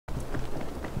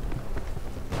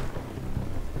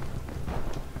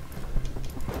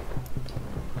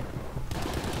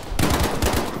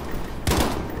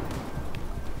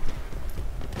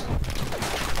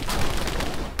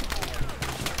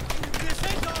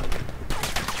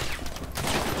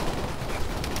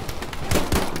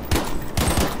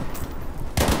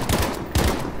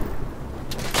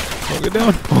Get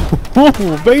down.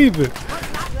 Oh, baby.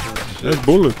 That's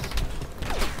bullets.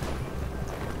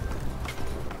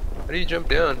 How do you jump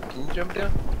down? Can you jump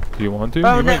down? Do you want to?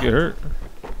 Oh, You no. might get hurt.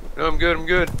 No, I'm good, I'm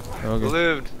good. Okay. I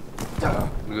lived.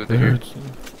 We go It through here. hurts.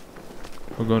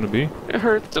 We're going to B? It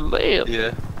hurts to live.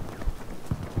 Yeah.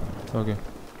 Okay.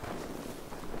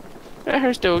 It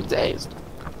hurts to exist.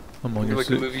 I'm on You're your like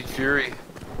the suit. movie Fury.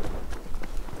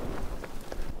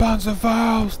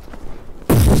 Panzerfaust!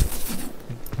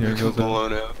 Here it goes.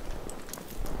 Blown out.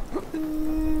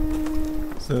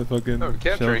 Is that fucking Oh, we're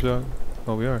shell capturing. shock?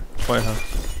 Oh, we are. White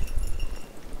House.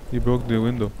 You broke the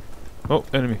window. Oh,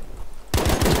 enemy.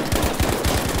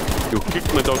 You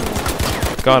kicked my dog.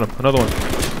 Got him. Another one.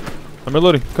 I'm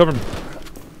reloading. Cover me.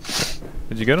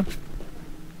 Did you get him?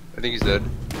 I think he's dead.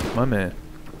 My man.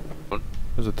 One.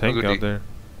 There's a tank go out D. there.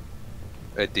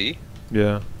 At D?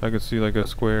 Yeah, I could see like a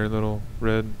square little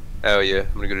red. Oh yeah,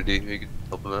 I'm gonna go to D. You can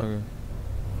help him out. Okay.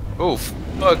 Oh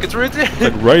fuck, it's right there!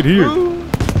 Like right here. Ooh.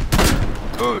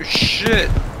 Oh shit!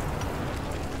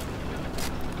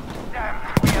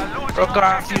 Fuck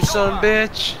off, you son of a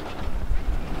bitch!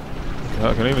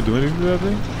 Can I even do anything to that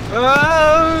thing?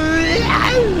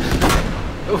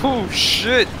 Oh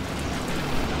shit!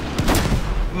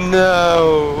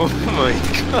 No! Oh my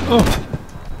god! Oh.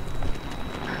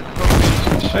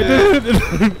 I did it!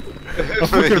 I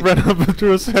fucking ran up and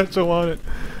threw a satchel on it.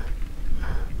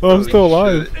 Oh, I'm still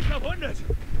alive.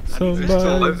 Somebody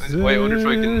save Wait, I wonder if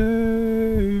I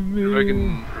can me. revive you.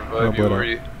 bled Where are out.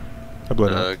 you? I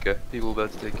bled out. Okay. People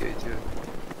about to take A too.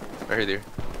 Right there.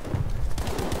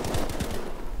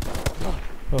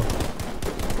 Oh.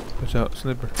 Watch out,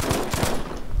 snipper.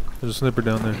 There's a snipper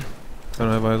down there. I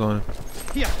don't have eyes on him.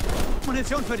 Hier,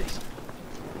 Munition für dich.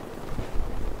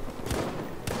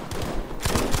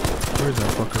 Where is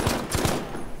that fucker?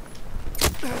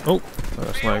 Oh, I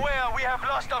got sniped. We have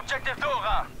lost objective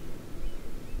Dora.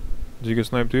 Did you get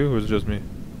sniped too, or was it just me?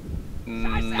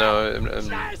 No, I'm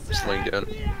just laying down.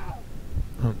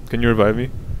 Can you revive me?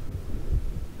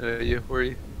 Yeah, where are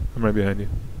you? I'm right behind you.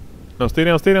 No, stay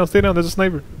down, stay down, stay down. There's a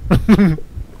sniper. Yeah,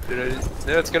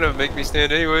 it's gonna make me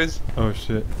stand anyways. Oh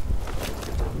shit.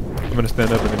 I'm gonna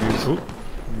stand up and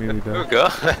immediately Oh die.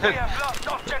 god.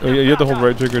 Oh yeah, you have to hold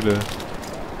right trigger to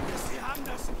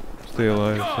stay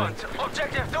alive. So.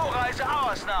 Objective Dora is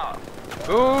ours now.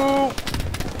 Oh!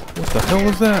 What the hell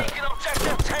was that? Taking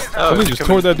objective Caesar. Oh, Somebody it's just coming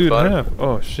tore that from the dude in bottom. half.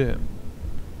 Oh shit.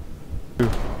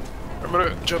 I'm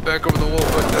gonna jump back over the wall.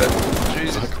 Fuck that.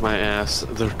 Jesus. Fuck my ass.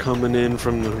 They're coming in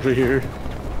from the rear.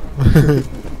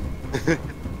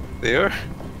 They are?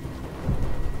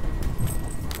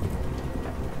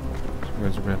 You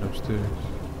guys ran upstairs.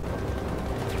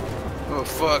 Oh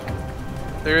fuck.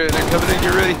 They're coming in,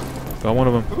 get ready. Got one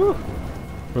of them. Woo.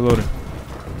 Reloading.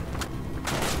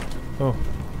 Oh.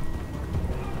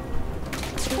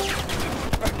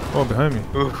 Oh, behind me.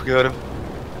 Oh, got him.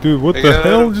 Dude, what I the got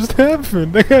hell him. just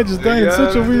happened? That guy just I died in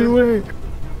such a got weird him. way.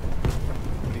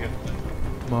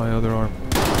 My other arm.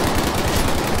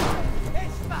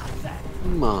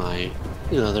 My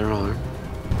other arm.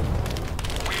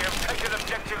 We have taken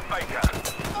objective Baker.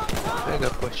 I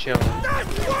got pushed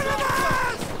out.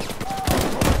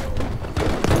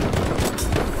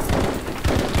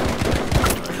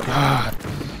 God.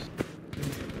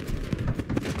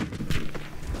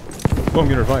 Oh, I'm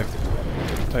getting revived.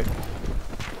 Tight.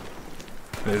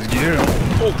 Let's get him.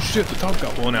 Oh shit, the top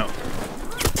got blown out.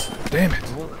 Damn it.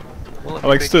 I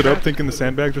like stood up thinking the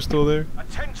sandbags were still there.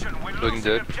 Attention, we're Looking losing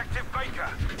dead. objective Baker.